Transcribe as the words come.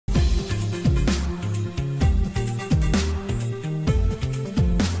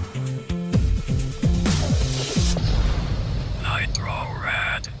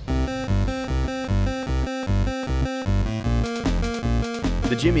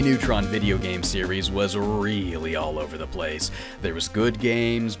Jimmy Neutron video game series was really all over the place. There was good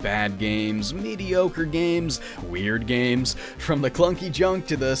games, bad games, mediocre games, weird games. From the clunky junk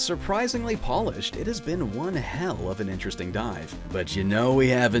to the surprisingly polished, it has been one hell of an interesting dive. But you know we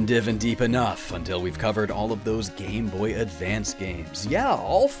haven't dived deep enough until we've covered all of those Game Boy Advance games. Yeah,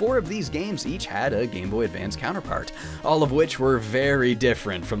 all 4 of these games each had a Game Boy Advance counterpart, all of which were very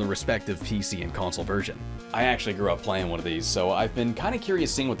different from the respective PC and console version. I actually grew up playing one of these, so I've been kind of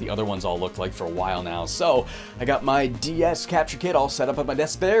curious seeing what the other ones all look like for a while now. So I got my DS capture kit all set up at my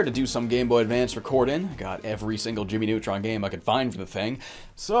desk there to do some Game Boy Advance recording. I got every single Jimmy Neutron game I could find for the thing.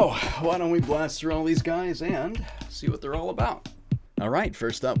 So why don't we blast through all these guys and see what they're all about. Alright,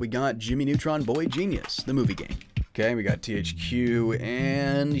 first up we got Jimmy Neutron Boy Genius, the movie game. Okay, we got THQ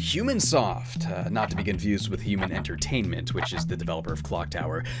and Humansoft, not to be confused with Human Entertainment, which is the developer of Clock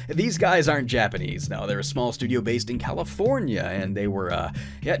Tower. These guys aren't Japanese. No, they're a small studio based in California, and they were,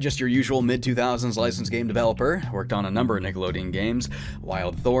 yeah, just your usual mid-2000s licensed game developer. Worked on a number of Nickelodeon games,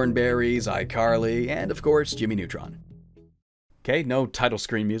 Wild Thornberrys, iCarly, and of course, Jimmy Neutron. Okay, no title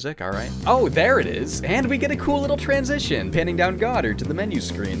screen music, alright. Oh, there it is! And we get a cool little transition, panning down Goddard to the menu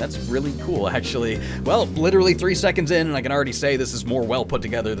screen. That's really cool, actually. Well, literally 3 seconds in, and I can already say this is more well put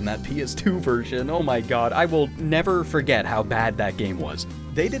together than that PS2 version. Oh my god, I will never forget how bad that game was.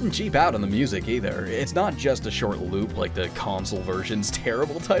 They didn't cheap out on the music either. It's not just a short loop like the console version's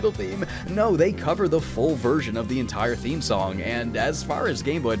terrible title theme. No, they cover the full version of the entire theme song, and as far as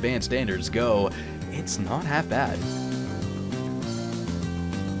Game Boy Advance standards go, it's not half bad.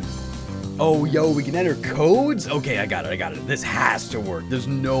 Oh, yo, we can enter codes? Okay, I got it. This has to work. There's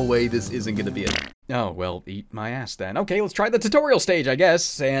no way this isn't gonna be a... Oh, well, eat my ass then. Okay, let's try the tutorial stage, I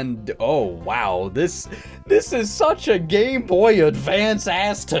guess. And, oh, wow, this is such a Game Boy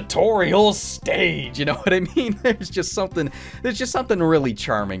Advance-ass tutorial stage, you know what I mean? There's just something really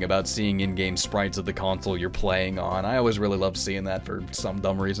charming about seeing in-game sprites of the console you're playing on. I always really love seeing that for some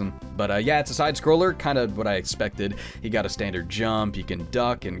dumb reason. But, yeah, it's a side-scroller, kind of what I expected. You got a standard jump, you can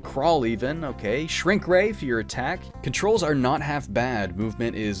duck and crawl even, okay. Shrink ray for your attack. Controls are not half bad.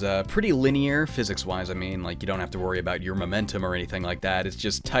 Movement is, pretty linear, physics-wise, I mean, like, you don't have to worry about your momentum or anything like that. It's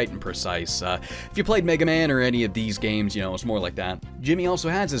just tight and precise. If you played Mega Man or any of these games, you know, it's more like that. Jimmy also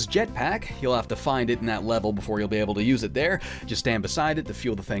has his jetpack. You'll have to find it in that level before you'll be able to use it there. Just stand beside it to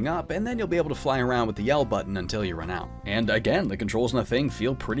fuel the thing up, and then you'll be able to fly around with the L button until you run out. And again, the controls on the thing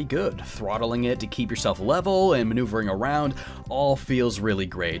feel pretty good. Throttling it to keep yourself level and maneuvering around all feels really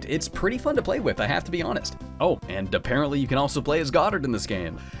great. It's pretty fun to play with, I have to be honest. Oh, and apparently you can also play as Goddard in this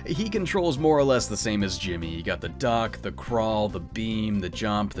game. He controls more or less the same as Jimmy. You got the duck, the crawl, the beam, the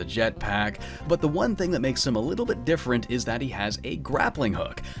jump, the jetpack, but the one thing that makes him a little bit different is that he has a grappling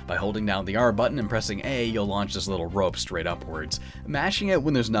hook. By holding down the R button and pressing A, you'll launch this little rope straight upwards. Mashing it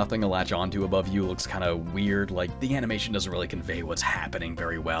when there's nothing to latch onto above you looks kind of weird, like the animation doesn't really convey what's happening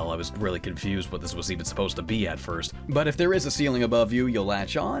very well. I was really confused what this was even supposed to be at first. But if there is a ceiling above you, you'll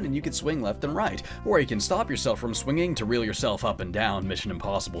latch on and you can swing left and right, or you can stop yourself from swinging to reel yourself up and down, Mission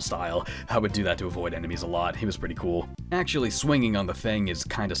Impossible style. I would do that to avoid enemies a lot. He was pretty cool. Actually, swinging on the thing is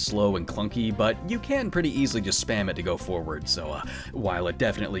kind of slow and clunky, but you can pretty easily just spam it to go forward, so while it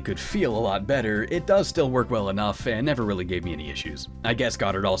definitely could feel a lot better, it does still work well enough and never really gave me any issues. I guess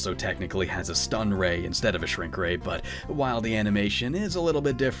Goddard also technically has a stun ray instead of a shrink ray, but while the animation is a little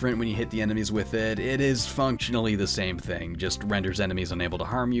bit different when you hit the enemies with it, it is functionally the same thing, just renders enemies unable to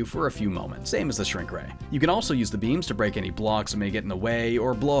harm you for a few moments, same as the shrink ray. You can also use the beams to break any blocks that may get in the way,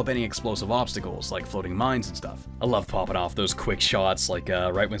 or blow up any explosive obstacles, like floating mines and stuff. I love popping off those quick shots, like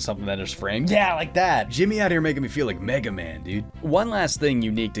right when something enters frame. Yeah, like that! Jimmy out here making me feel like Mega Man, dude. One last thing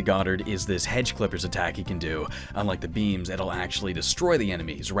unique to Goddard is this hedge clippers attack he can do. Unlike the beams, it'll actually destroy the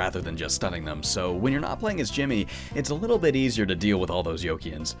enemies rather than just stunning them, so when you're not playing as Jimmy, it's a little bit easier to deal with all those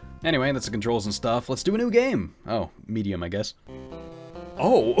Yokians. Anyway, that's the controls and stuff. Let's do a new game. Oh, medium, I guess.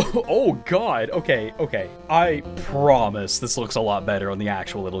 Oh god, okay. I promise this looks a lot better on the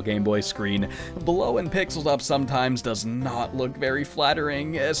actual little Game Boy screen. Blowing pixels up sometimes does not look very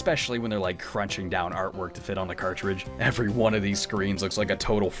flattering, especially when they're like crunching down artwork to fit on the cartridge. Every one of these screens looks like a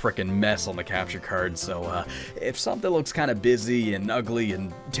total frickin' mess on the capture card, so if something looks kind of busy and ugly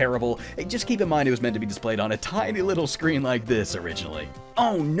and terrible, just keep in mind it was meant to be displayed on a tiny little screen like this originally.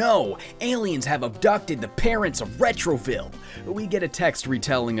 Oh no! Aliens have abducted the parents of Retroville! We get a text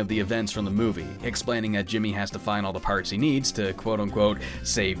retelling of the events from the movie, explaining that Jimmy has to find all the parts he needs to quote-unquote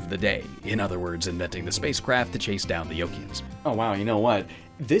save the day. In other words, inventing the spacecraft to chase down the Yokians. Oh wow, you know what?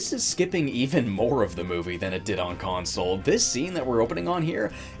 This is skipping even more of the movie than it did on console. This scene that we're opening on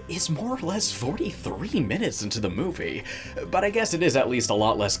here is more or less 43 minutes into the movie, but I guess it is at least a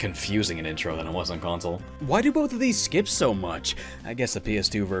lot less confusing in intro than it was on console. Why do both of these skip so much? I guess the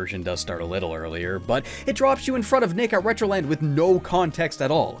PS2 version does start a little earlier, but it drops you in front of Nick at Retroland with no context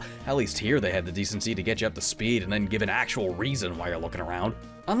at all. At least here they had the decency to get you up to speed and then give an actual reason why you're looking around.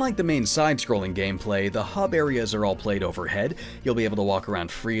 Unlike the main side-scrolling gameplay, the hub areas are all played overhead. You'll be able to walk around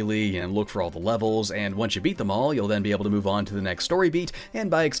freely and look for all the levels, and once you beat them all, you'll then be able to move on to the next story beat,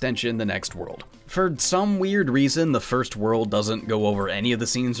 and by extension, the next world. For some weird reason, the first world doesn't go over any of the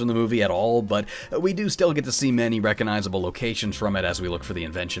scenes from the movie at all, but we do still get to see many recognizable locations from it as we look for the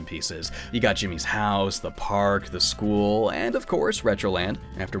invention pieces. You got Jimmy's house, the park, the school, and of course, Retroland.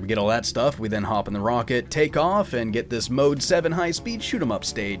 After we get all that stuff, we then hop in the rocket, take off, and get this Mode 7 high-speed shoot-'em-up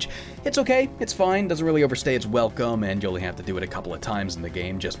stage. It's okay, it's fine, doesn't really overstay its welcome, and you only have to do it a couple of times in the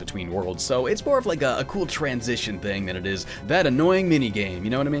game just between worlds, so it's more of like a cool transition thing than it is that annoying minigame, you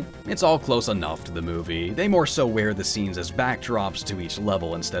know what I mean? It's all close enough to the movie. They more so wear the scenes as backdrops to each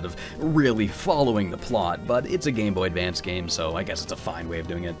level instead of really following the plot, but it's a Game Boy Advance game, so I guess it's a fine way of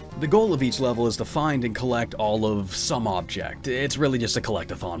doing it. The goal of each level is to find and collect all of some object. It's really just a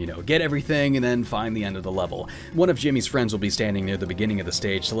collectathon, you know, get everything and then find the end of the level. One of Jimmy's friends will be standing near the beginning of the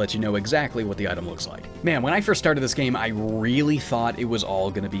stage to let you know exactly what the item looks like. Man, when I first started this game, I really thought it was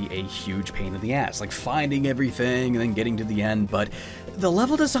all gonna be a huge pain in the ass, like finding everything and then getting to the end, but the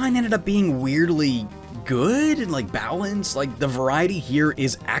level design ended up being weirdly good and like balanced. Like the variety here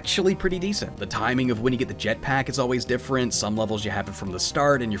is actually pretty decent. The timing of when you get the jetpack is always different. Some levels you have it from the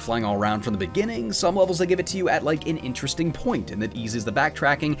start and you're flying all around from the beginning. Some levels they give it to you at like an interesting point and that eases the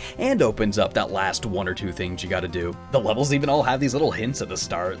backtracking and opens up that last one or two things you gotta do. The levels even all have these little hints at the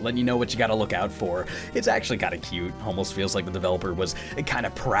start, letting you know what you gotta look out for. It's actually kinda cute. Almost feels like the developer was kinda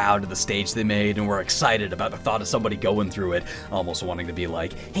proud of the stage they made and were excited about the thought of somebody going through it, almost wanting to be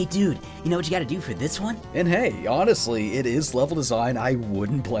like, hey dude, you know what you gotta do for this one? And hey, honestly, it is level design I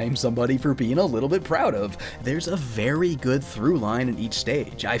wouldn't blame somebody for being a little bit proud of. There's a very good through line in each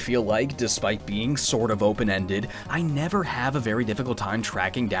stage. I feel like, despite being sort of open-ended, I never have a very difficult time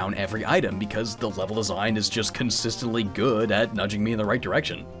tracking down every item because the level design is just consistently good at nudging me in the right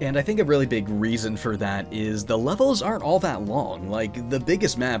direction. And I think a really big reason for that is the levels aren't all that long. Like, the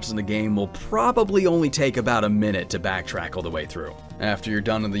biggest maps in the game will probably only take about a minute to backtrack all the way through. After you're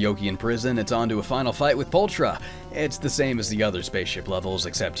done in the Yokian prison, it's on to a final fight with Poltra. It's the same as the other spaceship levels,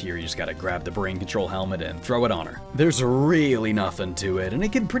 except here you just gotta grab the brain control helmet and throw it on her. There's really nothing to it, and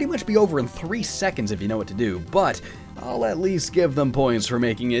it can pretty much be over in 3 seconds if you know what to do, but I'll at least give them points for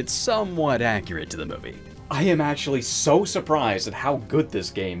making it somewhat accurate to the movie. I am actually so surprised at how good this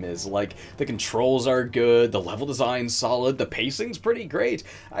game is. Like, the controls are good, the level design's solid, the pacing's pretty great.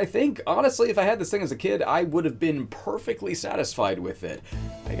 I think, honestly, if I had this thing as a kid, I would have been perfectly satisfied with it.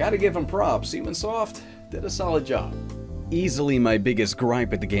 I gotta give them props, Soft did a solid job. Easily my biggest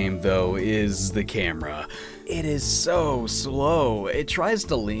gripe at the game, though, is the camera. It is so slow. It tries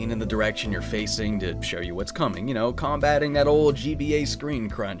to lean in the direction you're facing to show you what's coming, you know, combating that old GBA screen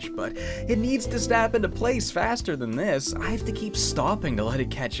crunch, but it needs to snap into place faster than this. I have to keep stopping to let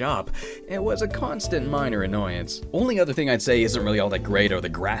it catch up. It was a constant minor annoyance. Only other thing I'd say isn't really all that great are the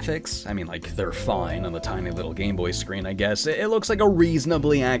graphics. I mean, like, they're fine on the tiny little Game Boy screen, I guess. It looks like a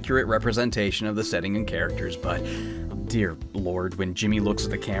reasonably accurate representation of the setting and characters, but dear lord, when Jimmy looks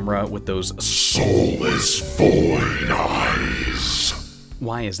at the camera with those soulless void eyes.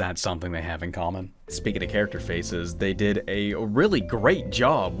 Why is that something they have in common? Speaking of character faces, they did a really great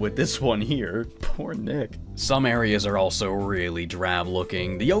job with this one here. Poor Nick. Some areas are also really drab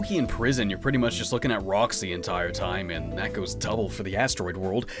looking. The Yokian prison, you're pretty much just looking at rocks the entire time, and that goes double for the asteroid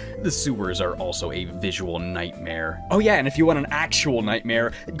world. The sewers are also a visual nightmare. Oh yeah, and if you want an actual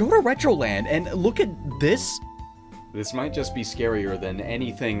nightmare, go to Retroland and look at this. This might just be scarier than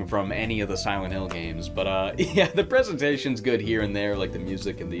anything from any of the Silent Hill games, but yeah, the presentation's good here and there, like the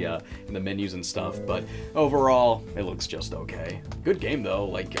music and the menus and stuff, but overall, it looks just okay. Good game though,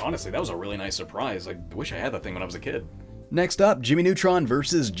 like honestly, that was a really nice surprise. I wish I had that thing when I was a kid. Next up, Jimmy Neutron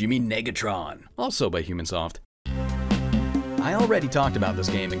versus Jimmy Negatron, also by Soft. I already talked about this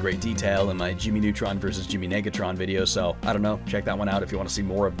game in great detail in my Jimmy Neutron vs. Jimmy Negatron video, so I don't know, check that one out if you want to see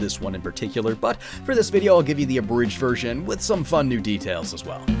more of this one in particular, but for this video I'll give you the abridged version with some fun new details as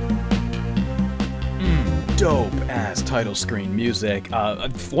well. dope-ass title screen music.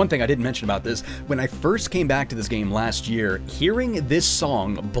 One thing I didn't mention about this, when I first came back to this game last year, hearing this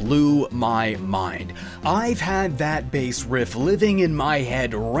song blew my mind. I've had that bass riff living in my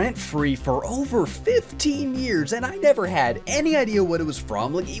head rent-free for over 15 years, and I never had any idea what it was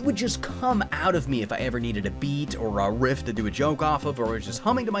from. Like, it would just come out of me if I ever needed a beat or a riff to do a joke off of, or was just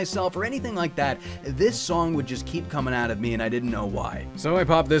humming to myself or anything like that. This song would just keep coming out of me, and I didn't know why. So I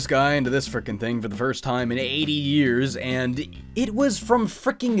popped this guy into this frickin' thing for the first time in 80 years, and it was from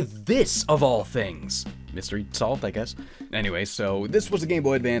fricking this, of all things. Mystery solved, I guess. Anyway, so this was a Game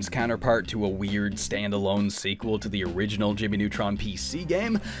Boy Advance counterpart to a weird standalone sequel to the original Jimmy Neutron PC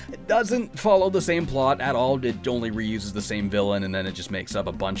game. It doesn't follow the same plot at all, it only reuses the same villain, and then it just makes up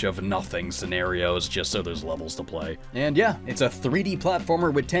a bunch of nothing scenarios just so there's levels to play. And yeah, it's a 3D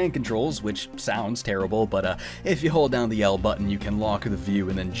platformer with tank controls, which sounds terrible, but if you hold down the L button, you can lock the view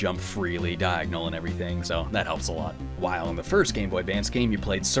and then jump freely, diagonal and everything, so that helps a lot. While in the first Game Boy Advance game, you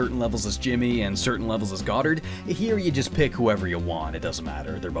played certain levels as Jimmy and certain levels as Goddard, here you just pick whoever you want, it doesn't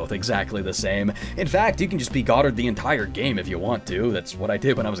matter, they're both exactly the same. In fact, you can just be Goddard the entire game if you want to, that's what I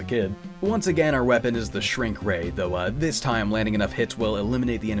did when I was a kid. Once again, our weapon is the Shrink Ray, though this time landing enough hits will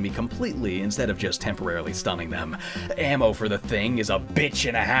eliminate the enemy completely instead of just temporarily stunning them. Ammo for the thing is a bitch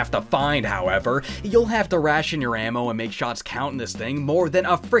and a half to find, however. You'll have to ration your ammo and make shots count in this thing more than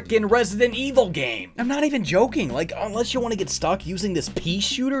a frickin' Resident Evil game. I'm not even joking, like, unless you want to get stuck using this pea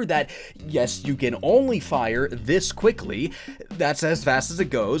shooter that, yes, you can only fire this quickly, that's as fast as it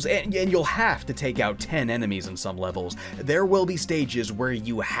goes, and you'll have to take out 10 enemies in some levels. There will be stages where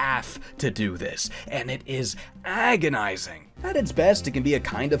you have to do this, and it is agonizing. At its best, it can be a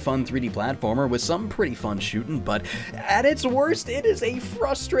kind of fun 3D platformer with some pretty fun shooting, but at its worst, it is a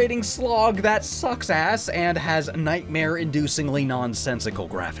frustrating slog that sucks ass and has nightmare-inducingly nonsensical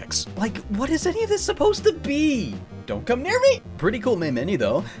graphics. Like, what is any of this supposed to be? Don't come near me! Pretty cool main menu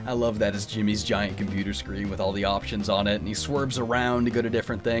though. I love that it's Jimmy's giant computer screen with all the options on it, and he swerves around to go to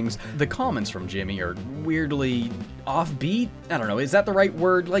different things. The comments from Jimmy are weirdly offbeat? I don't know, is that the right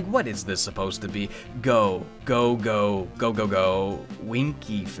word? Like, what is this supposed to be? Go, go, go, go, go, go,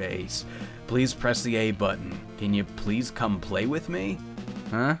 winky face. Please press the A button. Can you please come play with me?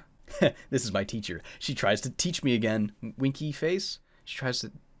 Huh? This is my teacher. She tries to teach me again. Winky face? She tries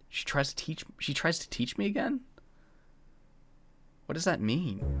to teach me again? What does that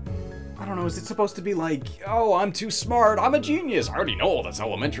mean? I don't know, is it supposed to be like, oh, I'm too smart, I'm a genius, I already know all this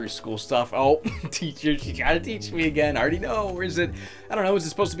elementary school stuff, oh, teacher, she tried to teach me again, I already know, or is it, I don't know, is it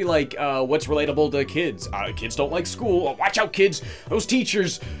supposed to be like, what's relatable to kids? Kids don't like school, oh, watch out kids, those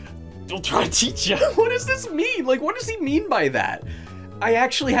teachers, they'll try to teach you. What does this mean? Like, what does he mean by that? I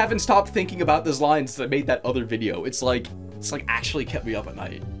actually haven't stopped thinking about this line since I made that other video. It's like actually kept me up at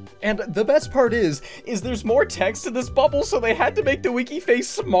night. And the best part is there's more text in this bubble, so they had to make the wiki face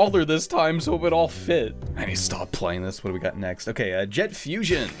smaller this time so it would all fit. I need to stop playing this. What do we got next? Okay, Jet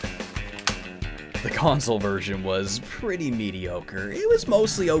Fusion. The console version was pretty mediocre. It was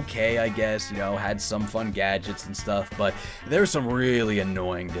mostly okay, I guess, you know, had some fun gadgets and stuff, but there's some really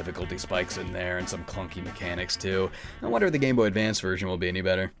annoying difficulty spikes in there and some clunky mechanics too. I wonder if the Game Boy Advance version will be any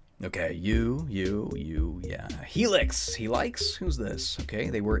better. Okay, yeah. Helix, he likes? Who's this? Okay,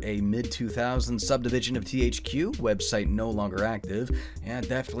 they were a mid-2000s subdivision of THQ, website no longer active. Yeah,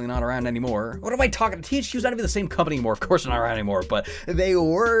 definitely not around anymore. What am I talking? THQ's not even the same company anymore, of course they're not around anymore, but they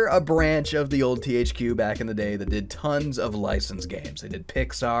were a branch of the old THQ back in the day that did tons of licensed games. They did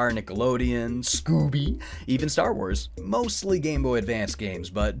Pixar, Nickelodeon, Scooby, even Star Wars. Mostly Game Boy Advance games,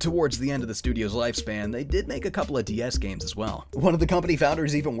 but towards the end of the studio's lifespan, they did make a couple of DS games as well. One of the company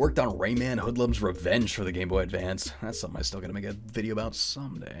founders even worked on Rayman Hoodlum's Revenge for the Game Boy Advance. That's something I still gotta make a video about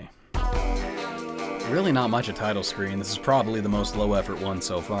someday. Really not much a title screen. This is probably the most low-effort one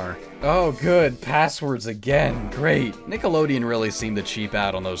so far. Oh, good. Passwords again. Great. Nickelodeon really seemed to cheap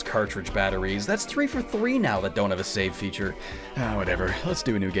out on those cartridge batteries. That's 3 for 3 now that don't have a save feature. Whatever. Let's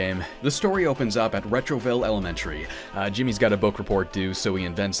do a new game. The story opens up at Retroville Elementary. Jimmy's got a book report due, so he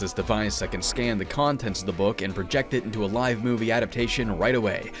invents this device that can scan the contents of the book and project it into a live movie adaptation right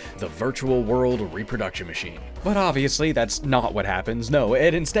away. The Virtual World Reproduction Machine. But obviously, that's not what happens. No,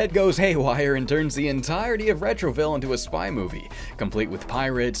 it instead goes haywire and turns the entirety of Retroville into a spy movie, complete with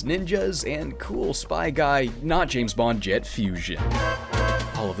pirates, ninjas, and cool spy guy, not James Bond, Jet Fusion.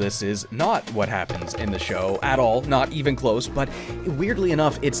 all of this is not what happens in the show at all, not even close, but weirdly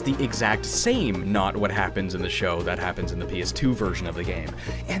enough, it's the exact same not what happens in the show that happens in the PS2 version of the game.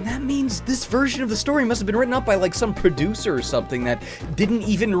 And that means this version of the story must have been written up by like some producer or something that didn't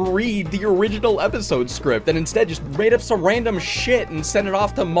even read the original episode script and instead just made up some random shit and sent it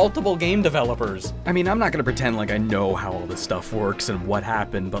off to multiple game developers. I mean, I'm not gonna pretend like I know how all this stuff works and what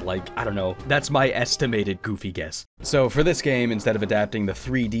happened, but like, I don't know, that's my estimated goofy guess. So for this game, instead of adapting the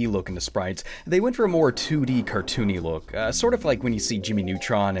 3D look into sprites, they went for a more 2D cartoony look, sort of like when you see Jimmy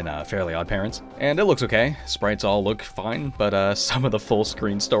Neutron in Fairly Odd Parents. And it looks okay, sprites all look fine, but some of the full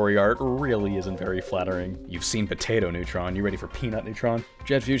screen story art really isn't very flattering. You've seen Potato Neutron, you ready for Peanut Neutron?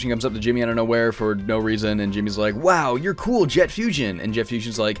 Jet Fusion comes up to Jimmy out of nowhere for no reason, and Jimmy's like, wow, you're cool, Jet Fusion. And Jet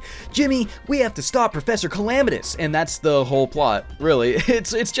Fusion's like, Jimmy, we have to stop Professor Calamitous. And that's the whole plot, really.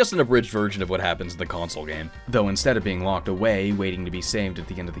 It's just an abridged version of what happens in the console game. Though instead of being locked away, waiting to be saved at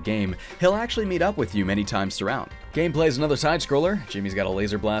the end of the game, he'll actually meet up with you many times throughout. Gameplay's another side-scroller. Jimmy's got a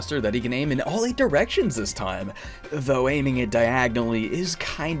laser blaster that he can aim in all 8 directions this time. Though aiming it diagonally is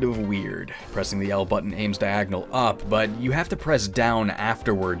kind of weird. Pressing the L button aims diagonal up, but you have to press down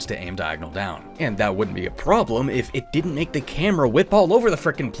afterwards to aim diagonal down. And that wouldn't be a problem if it didn't make the camera whip all over the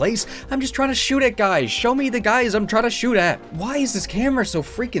frickin' place. I'm just trying to shoot at guys. Show me the guys I'm trying to shoot at. Why is this camera so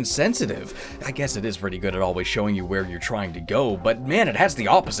freaking sensitive? I guess it is pretty good at always showing you where you're trying to go, but man, it has the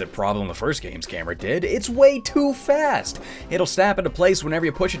opposite problem the first game's camera did. It's way too fast. It'll snap into place whenever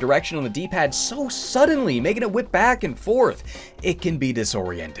you push a direction on the D-pad so suddenly, making it whip back and forth. It can be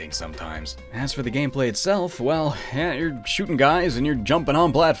disorienting sometimes. As for the gameplay itself, well, yeah, you're shooting guys and you're jumping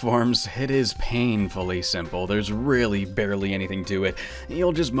on platforms. It is painfully simple. There's really barely anything to it.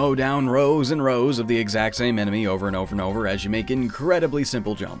 You'll just mow down rows and rows of the exact same enemy over and over and over as you make incredibly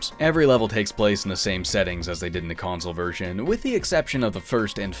simple jumps. Every level takes place in the same settings as they did in the console version, with the exception of the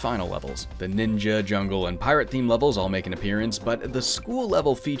first and final levels. The ninja, jungle, and pirate theme levels all make an appearance, but the school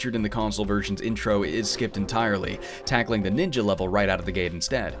level featured in the console version's intro is skipped entirely, tackling the ninja level right out of the gate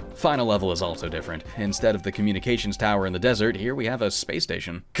instead. Final level is also different. Instead of the communications tower in the desert, here we have a space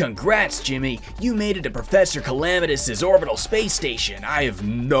station. Congrats, Jimmy! You made it to Professor Calamitous' orbital space station! I have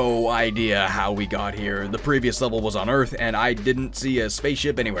no idea how we got here. The previous level was on Earth, and I didn't see a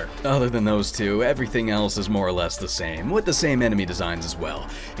spaceship anywhere. Other than those two, everything else is more or less the same, with the same enemy designs as well,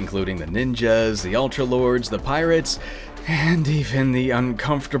 including the ninjas, the Ultra Lords, the pirates, and even the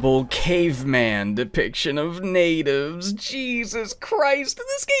uncomfortable caveman depiction of natives. Jesus Christ,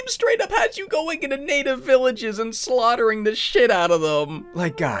 this game straight up has you going into native villages and slaughtering the shit out of them.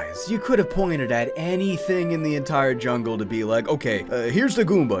 Like, guys, you could have pointed at anything in the entire jungle to be like, okay, here's the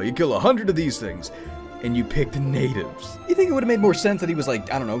Goomba, you kill 100 of these things. And you picked natives. You think it would have made more sense that he was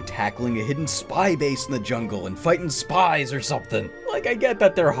like, I don't know, tackling a hidden spy base in the jungle and fighting spies or something? Like, I get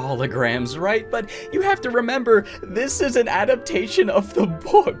that they're holograms, right? But you have to remember, this is an adaptation of the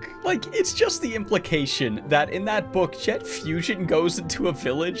book. Like, it's just the implication that in that book, Jet Fusion goes into a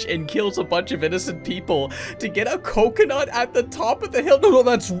village and kills a bunch of innocent people to get a coconut at the top of the hill. No,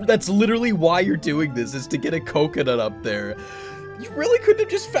 that's literally why you're doing this, is to get a coconut up there. You really couldn't have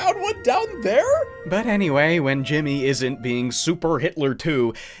just found one down there? But anyway, when Jimmy isn't being Super Hitler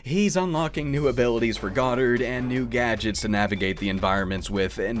 2, he's unlocking new abilities for Goddard and new gadgets to navigate the environments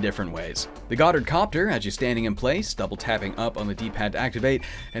with in different ways. The Goddard Copter has you standing in place, double tapping up on the D-pad to activate,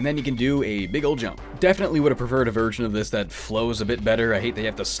 and then you can do a big old jump. Definitely would have preferred a version of this that flows a bit better. I hate that you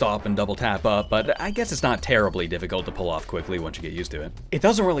have to stop and double tap up, but I guess it's not terribly difficult to pull off quickly once you get used to it. It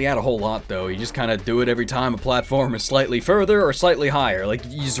doesn't really add a whole lot though. You just kind of do it every time a platform is slightly further or slightly higher. Like,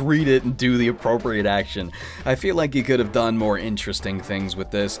 you just read it and do the appropriate action. I feel like you could have done more interesting things with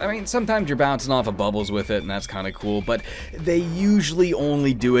this. I mean, sometimes you're bouncing off of bubbles with it and that's kind of cool, but they usually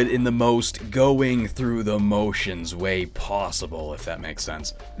only do it in the most going through the motions way possible, if that makes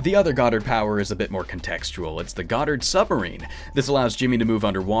sense. The other Goddard power is a bit more contextual. It's the Goddard Submarine. This allows Jimmy to move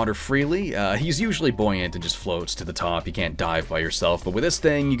underwater freely. He's usually buoyant and just floats to the top. You can't dive by yourself, but with this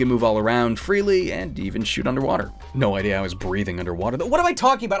thing, you can move all around freely and even shoot underwater. No idea how I was breathing underwater. What am I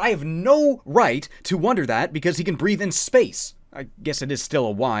talking about? I have no right to wonder that because he can breathe in space. I guess it is still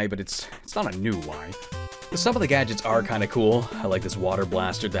a Y, but it's not a new Y. Some of the gadgets are kind of cool. I like this water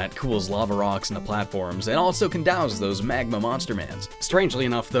blaster that cools lava rocks into platforms and also can douse those magma monster mans. Strangely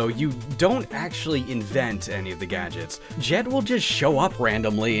enough though, you don't actually invent any of the gadgets. Jet will just show up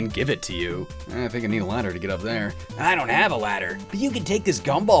randomly and give it to you. I think I need a ladder to get up there. I don't have a ladder, but you can take this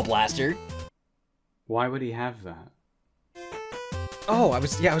gumball blaster. Why would he have that? Oh, I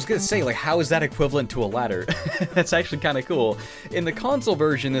was gonna say, like, how is that equivalent to a ladder? That's actually kind of cool. In the console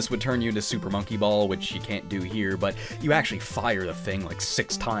version, this would turn you into Super Monkey Ball, which you can't do here, but you actually fire the thing like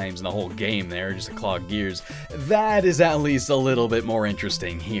 6 times in the whole game there, just to clog gears. That is at least a little bit more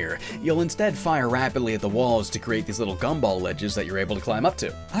interesting here. You'll instead fire rapidly at the walls to create these little gumball ledges that you're able to climb up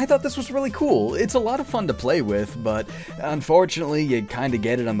to. I thought this was really cool. It's a lot of fun to play with, but unfortunately, you kind of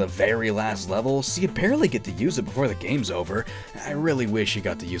get it on the very last level, so you barely get to use it before the game's over. I really wish you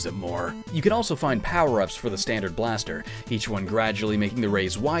got to use it more. You can also find power-ups for the standard blaster, each one gradually making the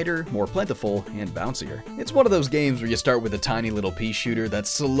rays wider, more plentiful, and bouncier. It's one of those games where you start with a tiny little pea shooter that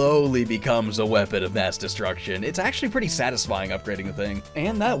slowly becomes a weapon of mass destruction. It's actually pretty satisfying upgrading the thing.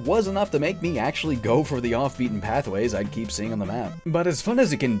 And that was enough to make me actually go for the off-beaten pathways I'd keep seeing on the map. But as fun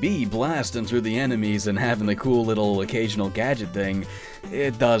as it can be blasting through the enemies and having the cool little occasional gadget thing,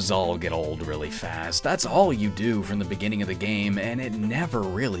 it does all get old really fast. That's all you do from the beginning of the game, and it never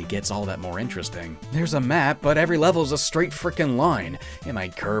really gets all that more interesting. There's a map, but every level's a straight frickin' line. It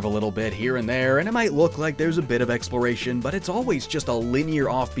might curve a little bit here and there, and it might look like there's a bit of exploration, but it's always just a linear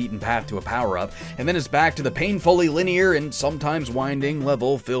off-beaten path to a power-up, and then it's back to the painfully linear and sometimes winding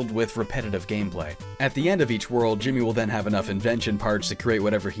level filled with repetitive gameplay. At the end of each world, Jimmy will then have enough invention parts to create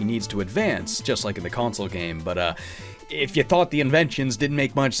whatever he needs to advance, just like in the console game, but if you thought the inventions didn't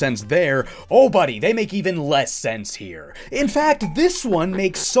make much sense there, oh buddy, they make even less sense here. In fact, this one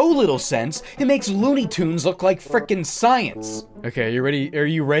makes so little sense, it makes Looney Tunes look like frickin' science. Okay, you ready? Are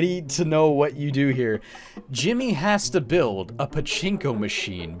you ready to know what you do here? Jimmy has to build a pachinko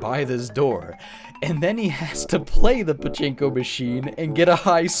machine by this door, and then he has to play the pachinko machine and get a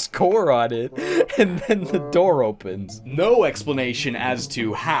high score on it, and then the door opens. No explanation as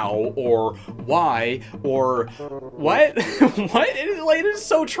to how, or why, or what? What? It is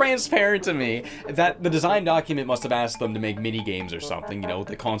so transparent to me that the design document must have asked them to make mini games or something, you know,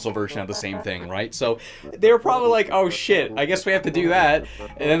 the console version had the same thing, right? So they were probably like, oh shit, I guess we have to do that,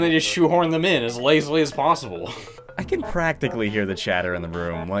 and then they just shoehorn them in as lazily as possible. I can practically hear the chatter in the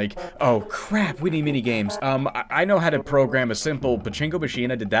room, like, oh crap, we need mini games. I know how to program a simple pachinko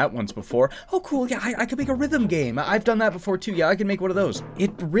machine, I did that once before. Oh cool, yeah, I could make a rhythm game. I've done that before too, yeah, I can make one of those.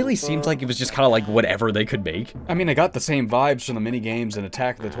 It really seems like it was just kind of like whatever they could make. I mean, I got the same vibes from the mini games and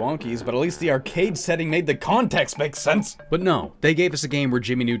Attack of the Twonkies, but at least the arcade setting made the context make sense. But no, they gave us a game where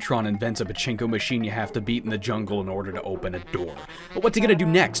Jimmy Neutron invents a pachinko machine you have to beat in the jungle in order to open a door. But what's he gonna do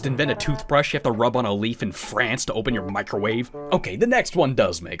next? Invent a toothbrush you have to rub on a leaf in France to open your microwave? Okay, the next one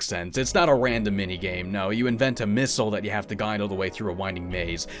does make sense. It's not a random minigame, no. You invent a missile that you have to guide all the way through a winding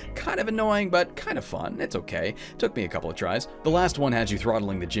maze. Kind of annoying, but kind of fun. It's okay. Took me a couple of tries. The last one has you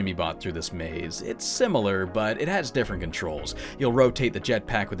throttling the Jimmy bot through this maze. It's similar, but it has different controls. You'll rotate the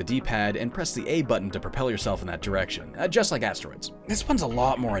jetpack with the D-pad and press the A button to propel yourself in that direction, just like asteroids. This one's a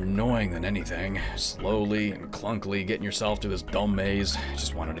lot more annoying than anything. Slowly and clunkily getting yourself through this dumb maze.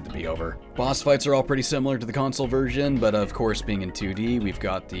 Just wanted it to be over. Boss fights are all pretty similar to the console version, but of course being in 2D, we've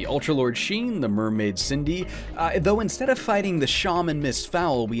got the Ultra Lord Sheen, the Mermaid Cindy, though instead of fighting the Shaman Miss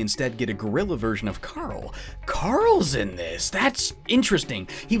Fowl, we instead get a gorilla version of Carl. Carl's in this! That's interesting.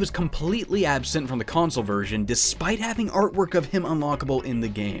 He was completely absent from the console version, despite having artwork of him unlockable in the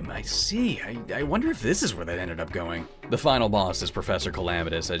game. I see. I wonder if this is where that ended up going. The final boss is Professor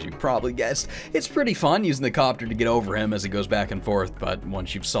Calamitous, as you probably guessed. It's pretty fun using the copter to get over him as he goes back and forth, but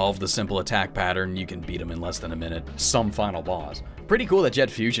once you've solved the simple attack pattern, you can beat him in less than a minute. Some final boss. Pretty cool that Jet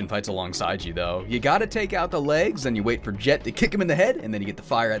Fusion fights alongside you, though. You gotta take out the legs, then you wait for Jet to kick him in the head, and then you get the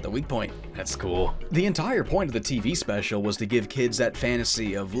fire at the weak point. That's cool. The entire point of the TV special was to give kids that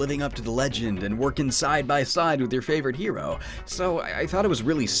fantasy of living up to the legend and working side by side with your favorite hero. So I thought it was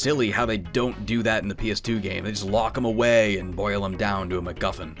really silly how they don't do that in the PS2 game. They just lock him away and boil him down to a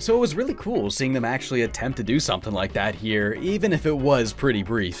MacGuffin. So it was really cool seeing them actually attempt to do something like that here, even if it was pretty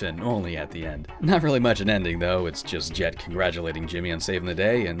brief and only at the end. Not really much an ending, though. It's just Jet congratulating Jimmy on saving the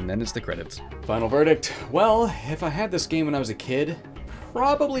day, and then it's the credits. Final verdict. Well, if I had this game when I was a kid,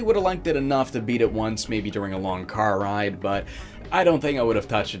 probably would have liked it enough to beat it once, maybe during a long car ride, but I don't think I would have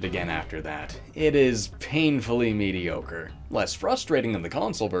touched it again after that. It is painfully mediocre. Less frustrating than the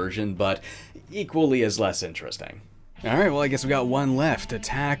console version, but equally as less interesting. Alright, well I guess we got one left,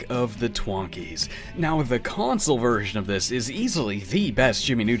 Attack of the Twonkies. Now the console version of this is easily the best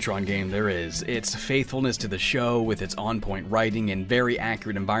Jimmy Neutron game there is. Its faithfulness to the show, with its on-point writing and very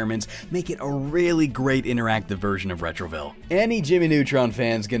accurate environments, make it a really great interactive version of Retroville. Any Jimmy Neutron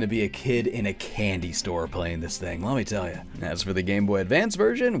fan's gonna be a kid in a candy store playing this thing, let me tell you. As for the Game Boy Advance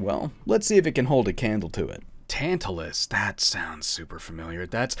version, well, let's see if it can hold a candle to it. Tantalus, that sounds super familiar.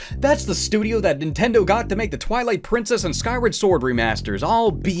 That's the studio that Nintendo got to make the Twilight Princess and Skyward Sword remasters. I'll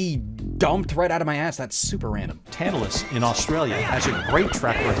be dumped right out of my ass. That's super random. Tantalus in Australia has a great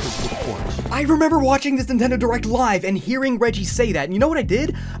track record with ports. I remember watching this Nintendo Direct live and hearing Reggie say that, and you know what I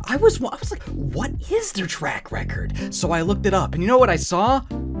did? I was like, what is their track record? So I looked it up, and you know what I saw?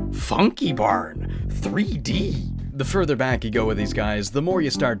 Funky Barn 3D. The further back you go with these guys, the more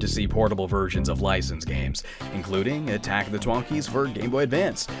you start to see portable versions of licensed games, including Attack of the Twonkies for Game Boy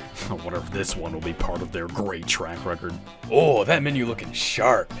Advance. I wonder if this one will be part of their great track record. Oh, that menu looking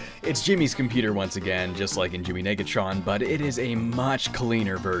sharp. It's Jimmy's computer once again, just like in Jimmy Negatron, but it is a much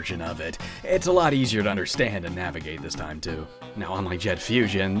cleaner version of it. It's a lot easier to understand and navigate this time too. Now, unlike Jet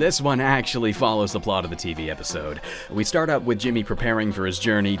Fusion, this one actually follows the plot of the TV episode. We start up with Jimmy preparing for his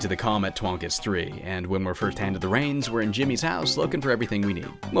journey to the Comet Twonkies 3, and when we're first handed the reins, we're in Jimmy's house looking for everything we need.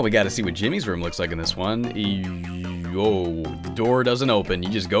 Well, we gotta see what Jimmy's room looks like in this one. Oh, the door doesn't open, you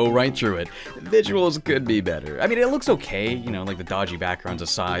just go right through it. Visuals could be better. I mean, it looks okay, you know, like the dodgy backgrounds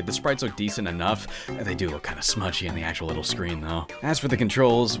aside. The sprites look decent enough. They do look kind of smudgy on the actual little screen, though. As for the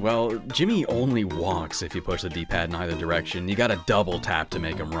controls, well, Jimmy only walks if you push the D-pad in either direction. You gotta double tap to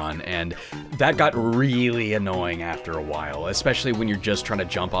make him run, and that got really annoying after a while, especially when you're just trying to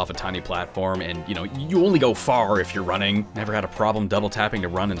jump off a tiny platform and, you know, you only go far if you're running. Never had a problem double tapping to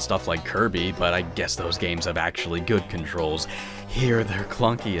run and stuff like Kirby, but I guess those games have actually good controls. Here, they're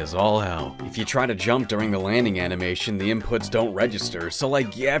clunky as all hell. If you try to jump during the landing animation, the inputs don't register, so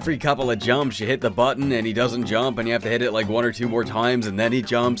like every couple of jumps you hit the button and he doesn't jump and you have to hit it like 1 or 2 more times and then he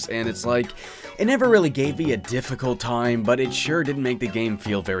jumps, and it's like, it never really gave me a difficult time, but it sure didn't make the game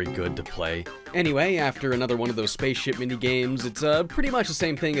feel very good to play. Anyway, after another one of those spaceship mini-games, it's pretty much the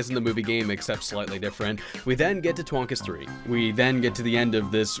same thing as in the movie game, except slightly different. We then get to Twonkies 3. We then get to the end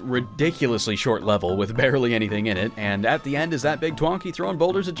of this ridiculously short level with barely anything in it, and at the end is that big Twonkie throwing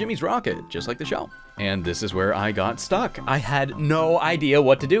boulders at Jimmy's rocket, just like the show. And this is where I got stuck. I had no idea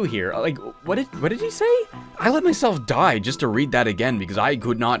what to do here. Like, what did he say? I let myself die just to read that again because I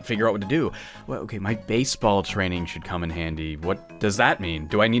could not figure out what to do. Well, okay, my baseball training should come in handy. What does that mean?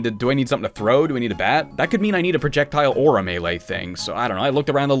 Do I need something to throw? Do I need a bat? That could mean I need a projectile or a melee thing. So I don't know. I looked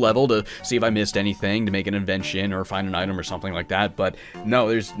around the level to see if I missed anything, to make an invention or find an item or something like that. But no,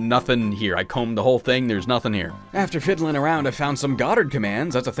 there's nothing here. I combed the whole thing. There's nothing here. After fiddling around, I found some Goddard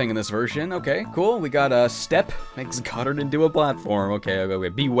commands. That's a thing in this version. Okay, cool. We got a step. Makes Goddard into a platform. Okay,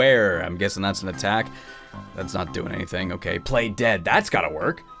 beware. I'm guessing that's an attack. That's not doing anything. Okay, play dead. That's gotta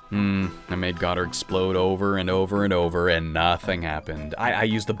work. I made Goddard explode over and over and over, and nothing happened. I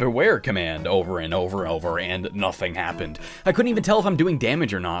used the beware command over and over and over, and nothing happened. I couldn't even tell if I'm doing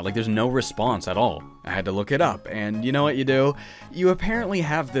damage or not. Like, there's no response at all. I had to look it up, and you know what you do? You apparently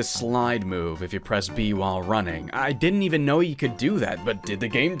have this slide move if you press B while running. I didn't even know you could do that, but did the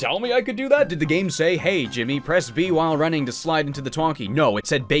game tell me I could do that? Did the game say, hey, Jimmy, press B while running to slide into the Twonkie? No, it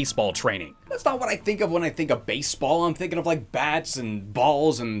said baseball training. That's not what I think of when I think of baseball. I'm thinking of, like, bats and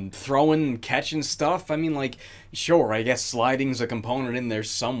balls and throwing and catching stuff. I mean, like, sure, I guess sliding's a component in there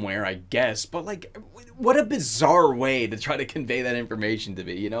somewhere, I guess, but, like, what a bizarre way to try to convey that information to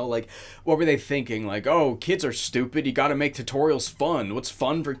me, you know? Like, what were they thinking? Like, oh, kids are stupid, you gotta make tutorials fun. What's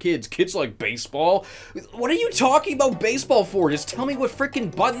fun for kids? Kids like baseball? What are you talking about baseball for? Just tell me what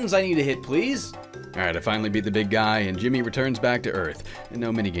frickin' buttons I need to hit, please. Alright, I finally beat the big guy, and Jimmy returns back to Earth.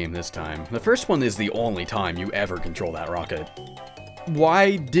 No minigame this time. The first one is the only time you ever control that rocket.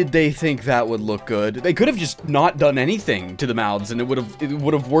 Why did they think that would look good? They could have just not done anything to the mouths and it would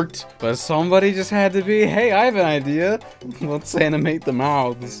have worked. But somebody just had to be, hey, I have an idea. Let's animate the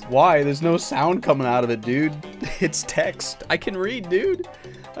mouths. Why? There's no sound coming out of it, dude. It's text. I can read, dude.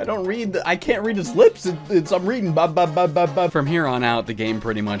 I can't read his lips. I'm reading ba ba ba ba ba. From here on out, the game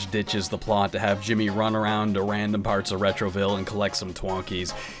pretty much ditches the plot to have Jimmy run around to random parts of Retroville and collect some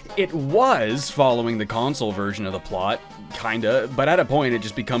Twonkies. It was following the console version of the plot, kinda, but at a point it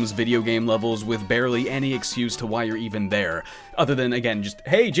just becomes video game levels with barely any excuse to why you're even there. Other than, again, just,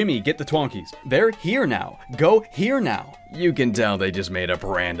 hey Jimmy, get the Twonkies. They're here now. Go here now. You can tell they just made up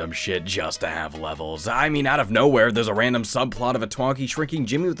random shit just to have levels. I mean, out of nowhere, there's a random subplot of a Twonkie shrinking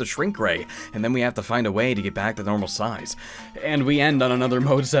Jimmy with a shrink ray, and then we have to find a way to get back to normal size. And we end on another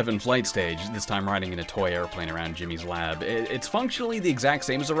Mode 7 flight stage, this time riding in a toy airplane around Jimmy's lab. It's functionally the exact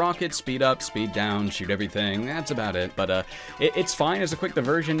same as a rocket, speed up, speed down, shoot everything, that's about it. But it's fine as a quick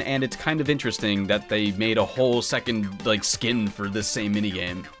diversion, and it's kind of interesting that they made a whole second, like, skin for this same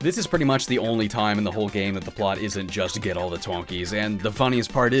minigame. This is pretty much the only time in the whole game that the plot isn't just get all the Twonkies, and the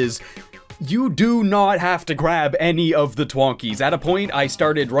funniest part is, You do not have to grab any of the Twonkies. At a point, I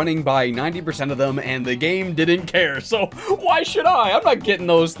started running by 90% of them, and the game didn't care, so why should I? I'm not getting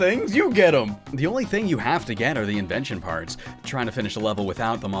those things. You get them. The only thing you have to get are the invention parts. Trying to finish a level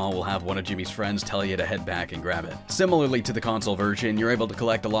without them all will have one of Jimmy's friends tell you to head back and grab it. Similarly to the console version, you're able to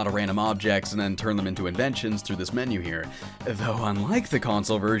collect a lot of random objects and then turn them into inventions through this menu here. Though unlike the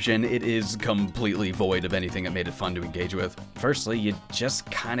console version, it is completely void of anything that made it fun to engage with. Firstly, you just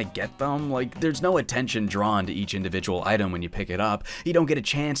kind of get them. Like, there's no attention drawn to each individual item when you pick it up. You don't get a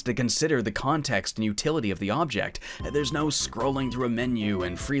chance to consider the context and utility of the object. There's no scrolling through a menu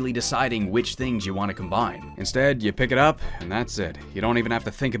and freely deciding which things you want to combine. Instead, you pick it up, and that's it. You don't even have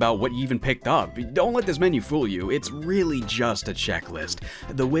to think about what you even picked up. Don't let this menu fool you. It's really just a checklist.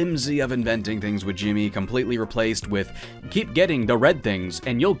 The whimsy of inventing things with Jimmy completely replaced with keep getting the red things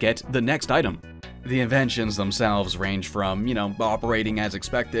and you'll get the next item. The inventions themselves range from, you know, operating as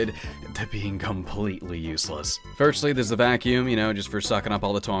expected to being completely useless. Firstly, there's the vacuum, you know, just for sucking up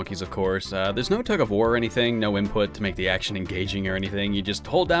all the Twonkies, of course. There's no tug of war or anything, no input to make the action engaging or anything. You just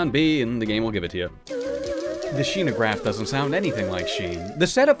hold down B and the game will give it to you. The Sheenograph doesn't sound anything like Sheen. The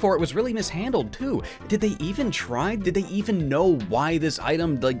setup for it was really mishandled too. Did they even try? Did they even know why this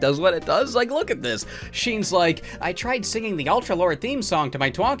item does what it does? Like, look at this. Sheen's like, I tried singing the Ultra Lord theme song to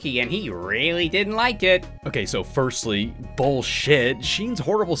my Twonkie and he really didn't like it. Okay, so firstly, bullshit. Sheen's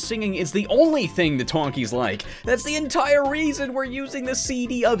horrible singing is the only thing the Twonkies like. That's the entire reason we're using the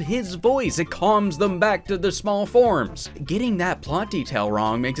CD of his voice. It calms them back to the small forms. Getting that plot detail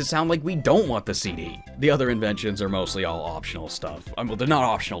wrong makes it sound like we don't want the CD. The other inventions are mostly all optional stuff. Well, they're not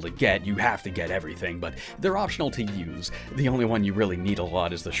optional to get, you have to get everything, but they're optional to use. The only one you really need a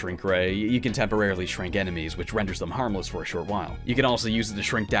lot is the shrink ray. You can temporarily shrink enemies, which renders them harmless for a short while. You can also use it to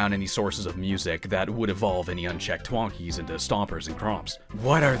shrink down any sources of music that would evolve any unchecked Twonkies into stompers and cromps.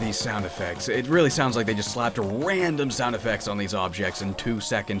 What are these sound effects? It really sounds like they just slapped random sound effects on these objects in 2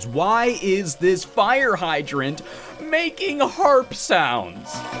 seconds. Why is this fire hydrant making harp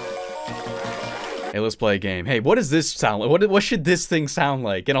sounds? Hey, let's play a game. Hey, what does this sound like? What should this thing sound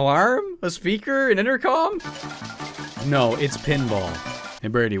like? An alarm? A speaker? An intercom? No, it's pinball. Hey,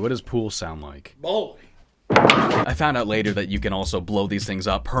 Brady, what does pool sound like? Bowling. I found out later that you can also blow these things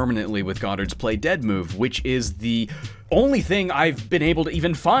up permanently with Goddard's Play Dead move, which is the only thing I've been able to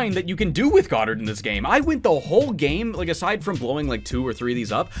even find that you can do with Goddard in this game. I went the whole game, like aside from blowing like 2 or 3 of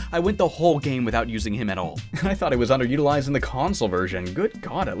these up, I went the whole game without using him at all. I thought I was underutilized in the console version. Good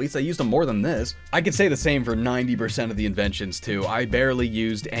God, at least I used him more than this. I could say the same for 90% of the inventions too. I barely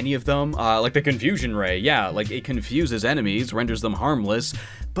used any of them. Like the confusion ray, yeah, like it confuses enemies, renders them harmless,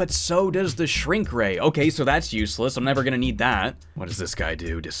 but so does the shrink ray. Okay, so that's useless. I'm never gonna need that. What does this guy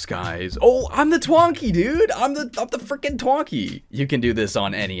do? Disguise. Oh, I'm the Twonkie, dude. I'm the freaking Twonkie. You can do this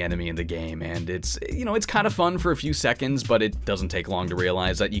on any enemy in the game, and it's, you know, it's kind of fun for a few seconds, but it doesn't take long to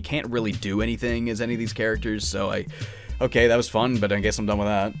realize that you can't really do anything as any of these characters, so okay, that was fun, but I guess I'm done with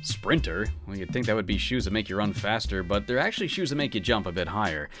that. Sprinter? Well, you'd think that would be shoes that make you run faster, but they're actually shoes that make you jump a bit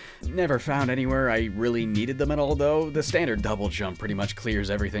higher. Never found anywhere I really needed them at all, though. The standard double jump pretty much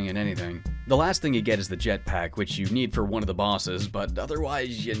clears everything and anything. The last thing you get is the jetpack, which you need for one of the bosses, but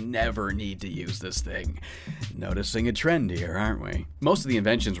otherwise you never need to use this thing. Noticing a trend here, aren't we? Most of the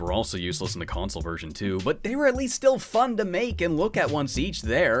inventions were also useless in the console version too, but they were at least still fun to make and look at once each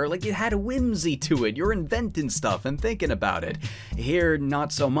there. Like, it had a whimsy to it. You're inventing stuff and thinking about it. Here,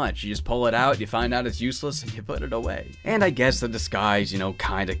 not so much. You just pull it out, you find out it's useless, and you put it away. And I guess the disguise, you know,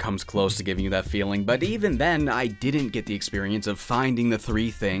 kinda comes close to giving you that feeling, but even then, I didn't get the experience of finding the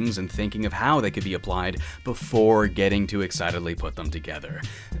 3 things and thinking of how they could be applied before getting to excitedly put them together.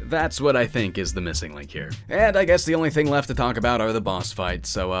 That's what I think is the missing link here. And I guess the only thing left to talk about are the boss fights.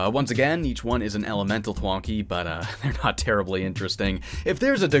 So once again, each one is an elemental Twonkie, but they're not terribly interesting. If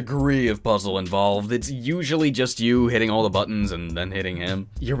there's a degree of puzzle involved, it's usually just you hitting all the buttons and then hitting him.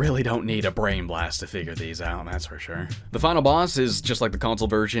 You really don't need a brain blast to figure these out, that's for sure. The final boss is just like the console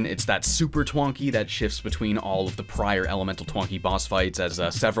version. It's that super Twonkie that shifts between all of the prior elemental Twonkie boss fights as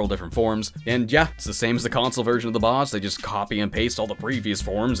several different forms. And yeah, it's the same as the console version of the boss. They just copy and paste all the previous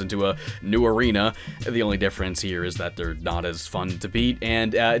forms into a new arena. The only difference here is that they're not as fun to beat,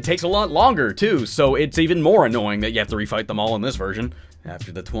 and it takes a lot longer too, so it's even more annoying that you have to refight them all in this version.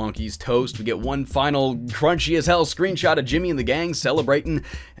 After the Twonkies toast, we get one final crunchy as hell screenshot of Jimmy and the gang celebrating,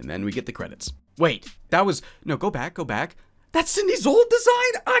 and then we get the credits. Wait, that was, no, go back. That's Cindy's old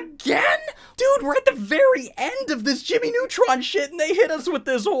design again? Dude, we're at the very end of this Jimmy Neutron shit, and they hit us with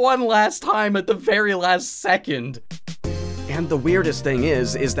this one last time at the very last second. And the weirdest thing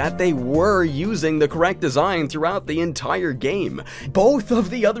is that they were using the correct design throughout the entire game. Both of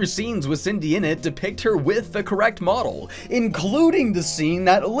the other scenes with Cindy in it depict her with the correct model, including the scene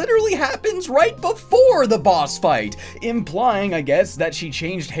that literally happens right before the boss fight, implying, I guess, that she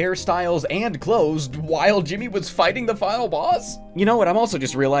changed hairstyles and clothes while Jimmy was fighting the final boss. You know what, I'm also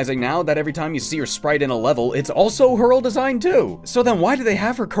just realizing now that every time you see her sprite in a level, it's also her old design too. So then why do they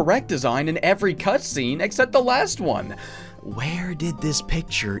have her correct design in every cutscene except the last one? Where did this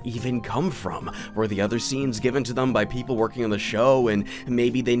picture even come from? Were the other scenes given to them by people working on the show, and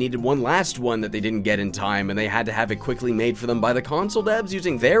maybe they needed one last one that they didn't get in time and they had to have it quickly made for them by the console devs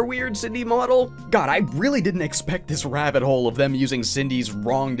using their weird Cindy model? God, I really didn't expect this rabbit hole of them using Cindy's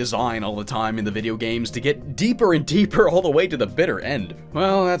wrong design all the time in the video games to get deeper and deeper all the way to the bitter end.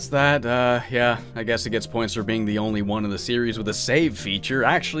 Well, that's that. Yeah, I guess it gets points for being the only one in the series with a save feature.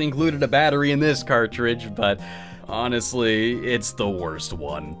 Actually included a battery in this cartridge, but honestly, it's the worst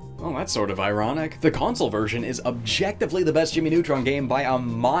one. Oh, that's sort of ironic. The console version is objectively the best Jimmy Neutron game by a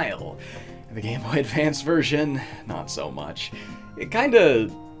mile. The Game Boy Advance version, not so much. It kinda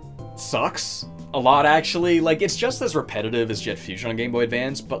sucks a lot, actually. Like, it's just as repetitive as Jet Fusion on Game Boy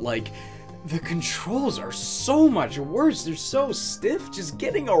Advance, but like, the controls are so much worse. They're so stiff. Just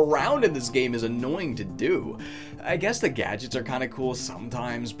getting around in this game is annoying to do. I guess the gadgets are kind of cool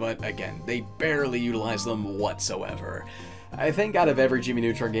sometimes, but again, they barely utilize them whatsoever. I think out of every Jimmy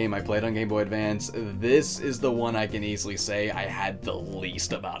Neutron game I played on Game Boy Advance, this is the one I can easily say I had the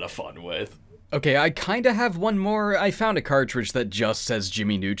least amount of fun with. Okay, I kinda have one more. I found a cartridge that just says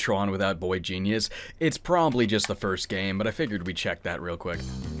Jimmy Neutron without Boy Genius. It's probably just the first game, but I figured we'd check that real quick.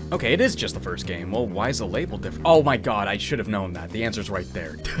 Okay, it is just the first game. Well, why is the label different? Oh my god, I should have known that. The answer's right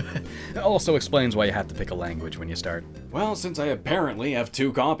there. It also explains why you have to pick a language when you start. Well, since I apparently have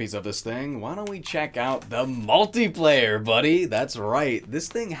 2 copies of this thing, why don't we check out the multiplayer, buddy? That's right, this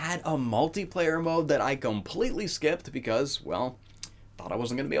thing had a multiplayer mode that I completely skipped because, well, thought I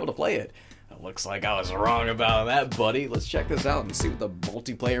wasn't gonna be able to play it. Looks like I was wrong about that, buddy. Let's check this out and see what the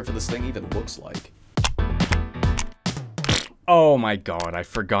multiplayer for this thing even looks like. Oh my god, I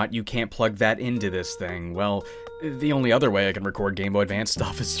forgot you can't plug that into this thing. Well, the only other way I can record Game Boy Advance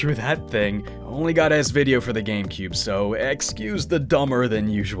stuff is through that thing. Only got S-Video for the GameCube, so excuse the dumber than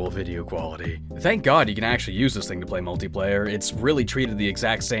usual video quality. Thank God you can actually use this thing to play multiplayer. It's really treated the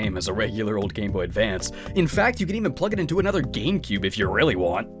exact same as a regular old Game Boy Advance. In fact, you can even plug it into another GameCube if you really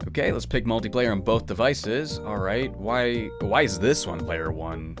want. Okay, let's pick multiplayer on both devices. Alright, why is this one Player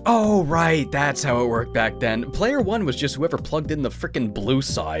 1? Oh, right, that's how it worked back then. Player 1 was just whoever plugged in the frickin' blue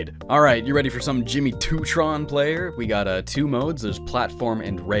side. Alright, you ready for some Jimmy Neutron player? We got 2 modes, there's platform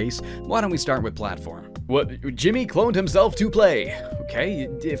and race. Why don't we start with platform? What? Jimmy cloned himself to play. Okay,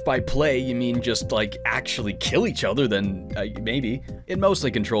 if by play you mean just, like, actually kill each other, then maybe. It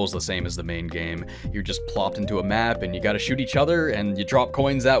mostly controls the same as the main game. You're just plopped into a map and you gotta shoot each other and you drop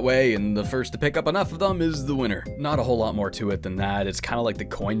coins that way and the first to pick up enough of them is the winner. Not a whole lot more to it than that. It's kind of like the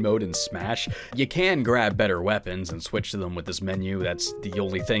coin mode in Smash. You can grab better weapons and switch to them with this menu. That's the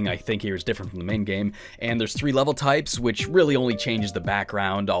only thing I think here is different from the main game. And there's 3 level types, which really only changes the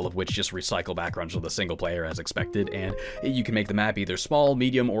background, all of which just recycle backgrounds from the single player as expected, and you can make the map either small,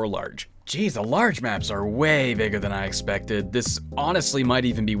 medium, or large. Geez, the large maps are way bigger than I expected. This honestly might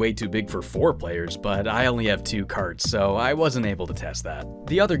even be way too big for 4 players, but I only have 2 carts, so I wasn't able to test that.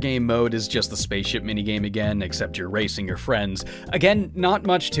 The other game mode is just the spaceship minigame again, except you're racing your friends. Again, not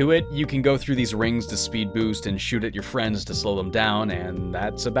much to it. You can go through these rings to speed boost and shoot at your friends to slow them down, and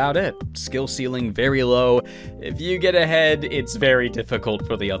that's about it. Skill ceiling very low. If you get ahead, it's very difficult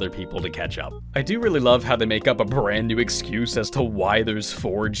for the other people to catch up. I do really love how they make up a brand new excuse as to why there's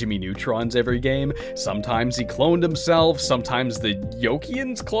 4 Jimmy Neutrons every game. Sometimes he cloned himself, sometimes the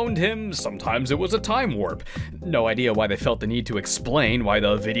Yokians cloned him, sometimes it was a time warp. No idea why they felt the need to explain why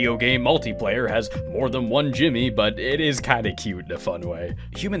the video game multiplayer has more than 1 Jimmy, but it is kinda cute in a fun way.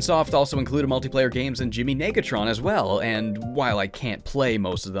 HumanSoft also included multiplayer games in Jimmy Negatron as well, and while I can't play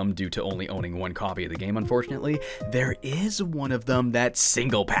most of them due to only owning 1 copy of the game unfortunately, there is one of them that's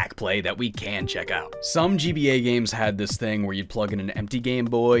single pack play that we can check out. Some GBA games had this thing where you'd plug in an empty Game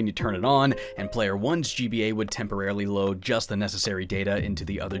Boy and you turn it on, and player 1's GBA would temporarily load just the necessary data into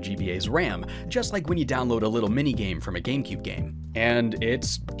the other GBA's RAM, just like when you download a little minigame from a GameCube game. And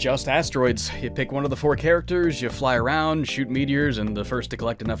it's just asteroids. You pick one of the 4 characters, you fly around, shoot meteors, and the first to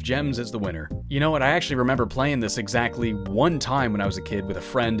collect enough gems is the winner. You know what, I actually remember playing this exactly 1 time when I was a kid with a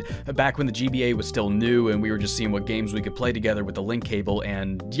friend, back when the GBA was still new and we were just seeing what games we could play together with the link cable,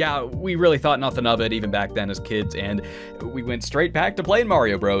 and yeah, we really thought nothing of it even back then as kids, and we went straight back to playing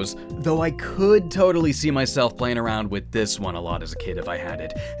Mario Bros. Though I could totally see myself playing around with this one a lot as a kid if I had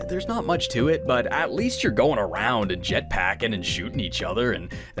it. There's not much to it, but at least you're going around and jetpacking and shooting each other,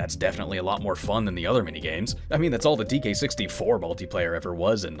 and that's definitely a lot more fun than the other minigames. I mean, that's all the DK64 multiplayer ever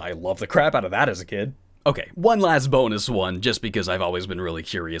was, and I loved the crap out of that as a kid. Okay, one last bonus one, just because I've always been really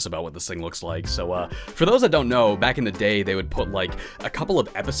curious about what this thing looks like. So, for those that don't know, back in the day, they would put, like, a couple of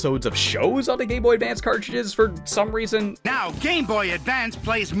episodes of shows on the Game Boy Advance cartridges for some reason. Now, Game Boy Advance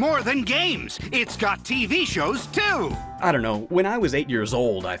plays more than games. It's got TV shows, too. I don't know, when I was 8 years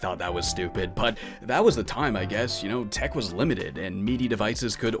old, I thought that was stupid, but that was the time, I guess. You know, tech was limited, and media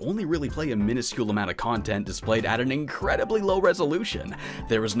devices could only really play a minuscule amount of content displayed at an incredibly low resolution.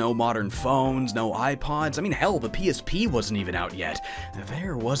 There was no modern phones, no iPods, I mean, hell, the PSP wasn't even out yet.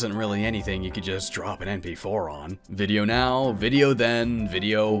 There wasn't really anything you could just drop an MP4 on. Video now, video then,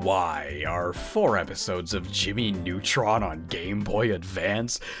 video why are 4 episodes of Jimmy Neutron on Game Boy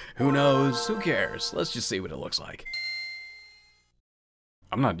Advance? Who knows? Who cares? Let's just see what it looks like.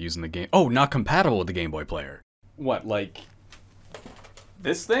 I'm not using the game. Oh, not compatible with the Game Boy player. What, like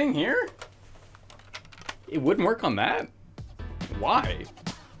this thing here? It wouldn't work on that? Why?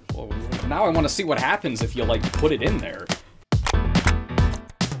 Well, now I want to see what happens if you, like, put it in there.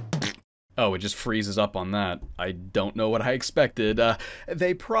 Oh, it just freezes up on that. I don't know what I expected.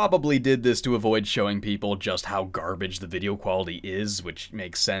 They probably did this to avoid showing people just how garbage the video quality is, which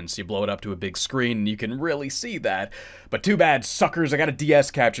makes sense. You blow it up to a big screen and you can really see that. But too bad, suckers, I got a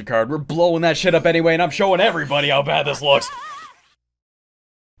DS capture card. We're blowing that shit up anyway, and I'm showing everybody how bad this looks.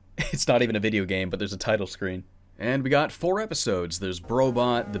 It's not even a video game, but there's a title screen. And we got 4 episodes. There's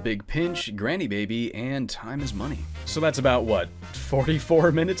Brobot, The Big Pinch, Granny Baby, and Time is Money. So that's about, what,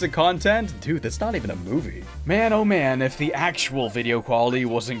 44 minutes of content? Dude, that's not even a movie. Man, oh man, if the actual video quality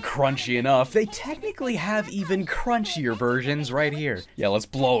wasn't crunchy enough, they technically have even crunchier versions right here. Yeah, let's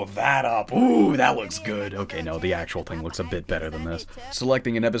blow that up. Ooh, that looks good. Okay, no, the actual thing looks a bit better than this.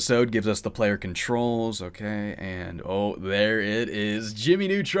 Selecting an episode gives us the player controls, okay, and oh, there it is. Jimmy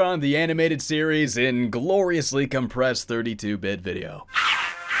Neutron, the animated series in gloriously compressed 32-bit video.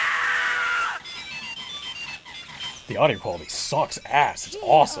 The audio quality sucks ass. It's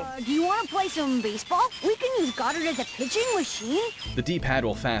awesome. Do you want to play some baseball? We can use Goddard as a pitching machine. The D-pad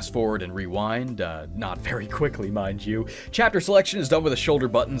will fast forward and rewind, not very quickly, mind you. Chapter selection is done with the shoulder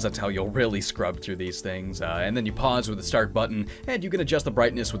buttons. That's how you'll really scrub through these things. And then you pause with the start button, and you can adjust the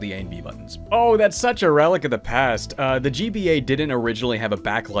brightness with the A and B buttons. Oh, that's such a relic of the past. The GBA didn't originally have a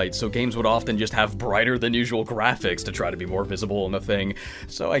backlight, so games would often just have brighter than usual graphics to try to be more visible in the thing.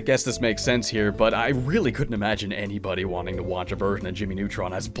 So I guess this makes sense here, but I really couldn't imagine anybody wanting to watch a version of Jimmy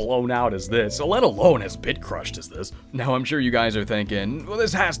Neutron as blown out as this, let alone as bit crushed as this. Now I'm sure you guys are thinking, well,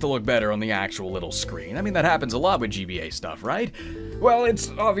 this has to look better on the actual little screen. I mean, that happens a lot with GBA stuff, right? Well,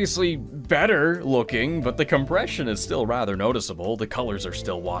 it's obviously better looking, but the compression is still rather noticeable, the colors are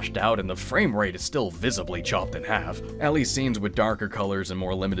still washed out, and the frame rate is still visibly chopped in half. At least scenes with darker colors and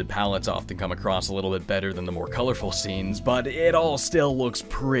more limited palettes often come across a little bit better than the more colorful scenes, but it all still looks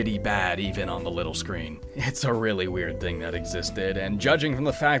pretty bad even on the little screen. It's a really weird thing that existed, and judging from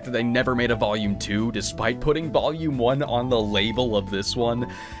the fact that they never made a Volume 2 despite putting Volume 1 on the label of this one,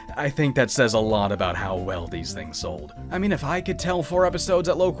 I think that says a lot about how well these things sold. I mean, if I could tell 4 episodes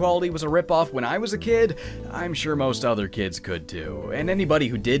at low quality was a ripoff when I was a kid, I'm sure most other kids could too. And anybody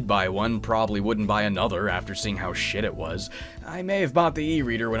who did buy one probably wouldn't buy another after seeing how shit it was. I may have bought the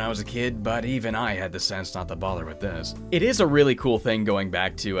e-reader when I was a kid, but even I had the sense not to bother with this. It is a really cool thing going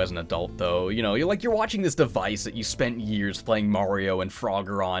back to as an adult though. You know, you're watching this device that you spent years playing Mario and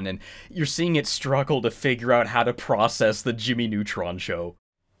Frogger on, and you're seeing it struggle to figure out how to process the Jimmy Neutron show.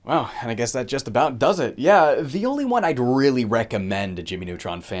 Wow, and I guess that just about does it. Yeah, the only one I'd really recommend to Jimmy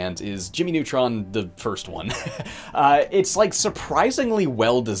Neutron fans is Jimmy Neutron, the first one. It's like surprisingly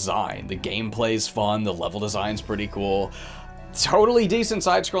well designed. The gameplay's fun, the level design's pretty cool. Totally decent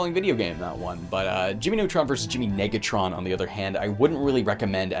side-scrolling video game, that one. But Jimmy Neutron versus Jimmy Negatron, on the other hand, I wouldn't really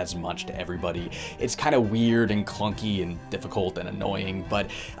recommend as much to everybody. It's kind of weird and clunky and difficult and annoying, but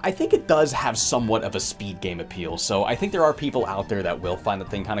I think it does have somewhat of a speed game appeal, so I think there are people out there that will find the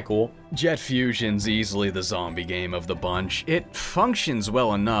thing kind of cool. Jet Fusion's easily the zombie game of the bunch. It functions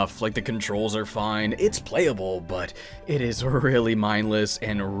well enough, like the controls are fine, it's playable, but it is really mindless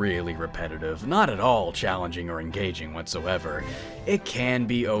and really repetitive. Not at all challenging or engaging whatsoever. It can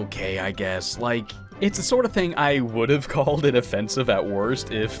be okay, I guess. Like, It's the sort of thing I would have called it offensive at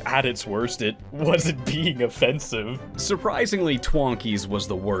worst if, at its worst, it wasn't being offensive. Surprisingly, Twonkies was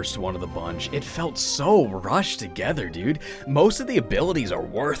the worst one of the bunch. It felt so rushed together, dude. Most of the abilities are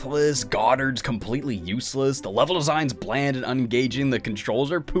worthless, Goddard's completely useless, the level design's bland and unengaging, the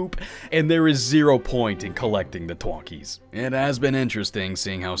controls are poop, and there is 0 point in collecting the Twonkies. It has been interesting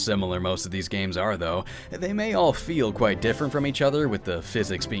seeing how similar most of these games are, though. They may all feel quite different from each other, with the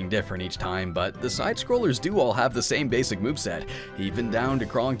physics being different each time, but the side-scrollers do all have the same basic moveset, even down to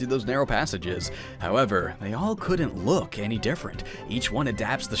crawling through those narrow passages. However, they all couldn't look any different. Each one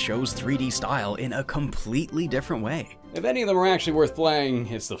adapts the show's 3D style in a completely different way. If any of them are actually worth playing,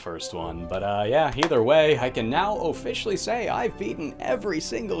 it's the first one. But yeah, either way, I can now officially say I've beaten every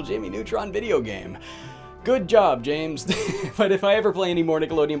single Jimmy Neutron video game. Good job, James. But if I ever play any more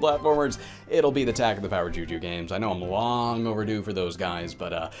Nickelodeon platformers, it'll be the Attack of the Power Juju games. I know I'm long overdue for those guys,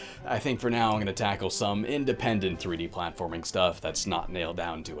 but I think for now I'm going to tackle some independent 3D platforming stuff that's not nailed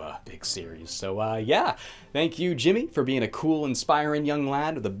down to a big series. So yeah, thank you, Jimmy, for being a cool, inspiring young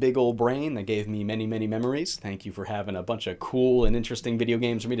lad with a big old brain that gave me many, many memories. Thank you for having a bunch of cool and interesting video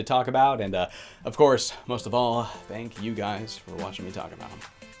games for me to talk about. And of course, most of all, thank you guys for watching me talk about them.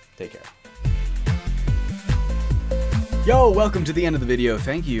 Take care. Yo, welcome to the end of the video.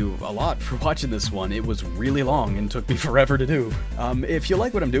 Thank you a lot for watching this one. It was really long and took me forever to do. If you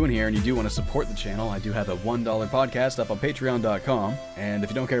like what I'm doing here and you do want to support the channel, I do have a $1 podcast up on patreon.com. And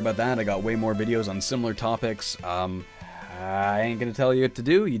if you don't care about that, I got way more videos on similar topics. I ain't gonna tell you what to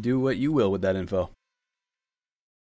do. You do what you will with that info.